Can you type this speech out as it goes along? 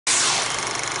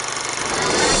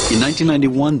In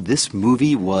 1991, this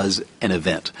movie was an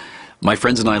event. My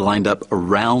friends and I lined up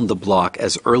around the block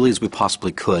as early as we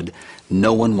possibly could.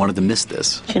 No one wanted to miss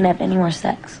this. Shouldn't have any more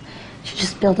sex. Should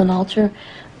just build an altar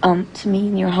to me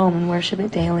in your home and worship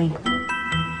it daily.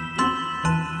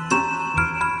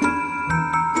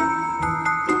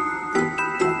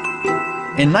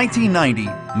 In 1990,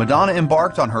 Madonna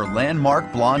embarked on her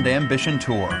landmark Blonde Ambition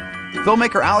tour.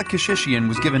 Filmmaker Alec Kashishian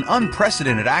was given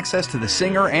unprecedented access to the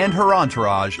singer and her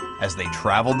entourage as they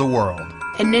traveled the world.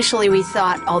 Initially, we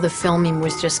thought all the filming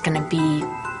was just going to be,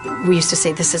 we used to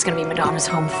say this is going to be Madonna's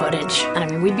home footage. And I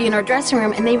mean, we'd be in our dressing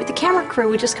room and the camera crew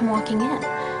would just come walking in.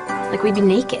 Like we'd be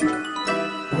naked.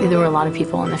 There were a lot of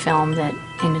people in the film that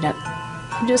ended up,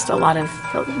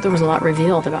 there was a lot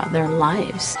revealed about their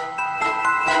lives.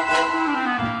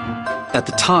 At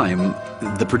the time,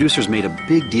 the producers made a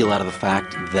big deal out of the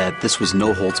fact that this was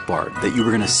no holds barred, that you were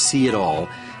going to see it all,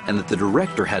 and that the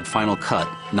director had final cut,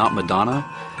 not Madonna.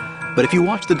 But if you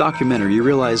watch the documentary, you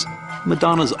realize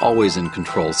Madonna's always in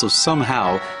control, so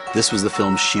somehow this was the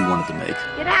film she wanted to make.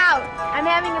 Get out! I'm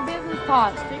having a business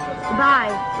talk.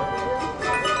 Goodbye.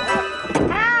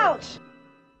 Ouch!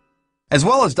 As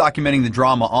well as documenting the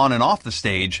drama on and off the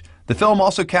stage, the film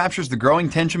also captures the growing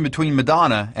tension between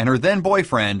Madonna and her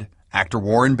then-boyfriend, actor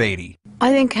Warren Beatty.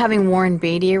 I think having Warren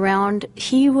Beatty around,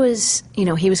 he was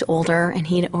older and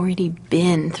he'd already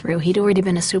been a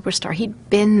superstar. He'd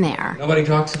been there. Nobody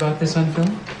talks about this on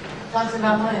film? Talks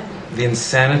about what? The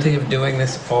insanity of doing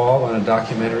this all on a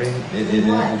documentary?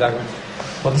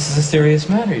 Well, this is a serious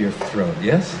matter you're throwing,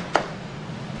 yes?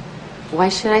 Why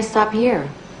should I stop here?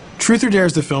 Truth or Dare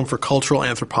is the film for cultural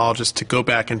anthropologists to go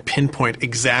back and pinpoint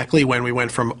exactly when we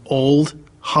went from old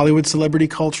Hollywood celebrity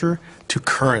culture to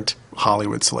current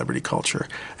Hollywood celebrity culture.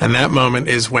 And that moment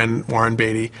is when Warren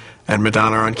Beatty and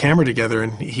Madonna are on camera together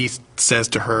and he says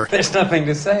to her, "There's nothing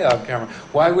to say off camera.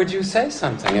 Why would you say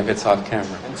something if it's off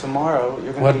camera? And tomorrow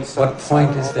you're going to be so What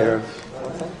point is there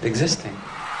of existing?"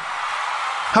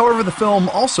 However, the film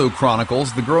also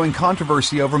chronicles the growing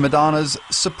controversy over Madonna's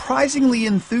surprisingly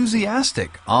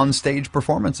enthusiastic on-stage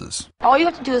performances. All you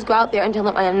have to do is go out there and tell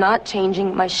them I am not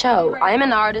changing my show. I am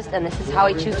an artist and this is how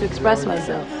I choose to express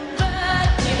myself.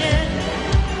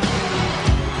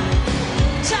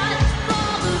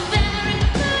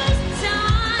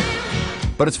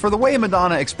 But it's for the way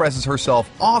Madonna expresses herself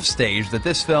off stage that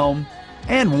this film,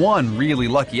 and one really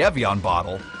lucky Evian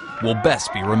bottle, will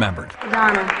best be remembered.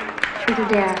 Madonna, truth or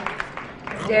dare?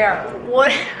 Dare.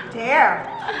 What? Dare.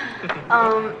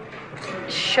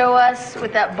 Show us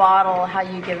with that bottle how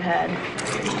you give head.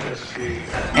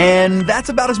 And that's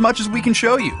about as much as we can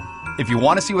show you. If you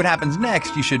want to see what happens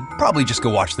next, you should probably just go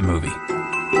watch the movie.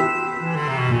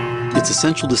 It's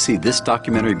essential to see this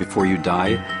documentary before you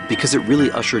die because it really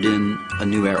ushered in a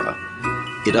new era.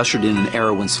 It ushered in an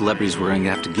era when celebrities were going to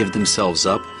have to give themselves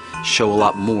up, show a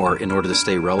lot more in order to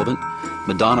stay relevant.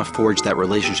 Madonna forged that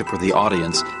relationship with the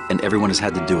audience, and everyone has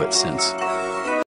had to do it since.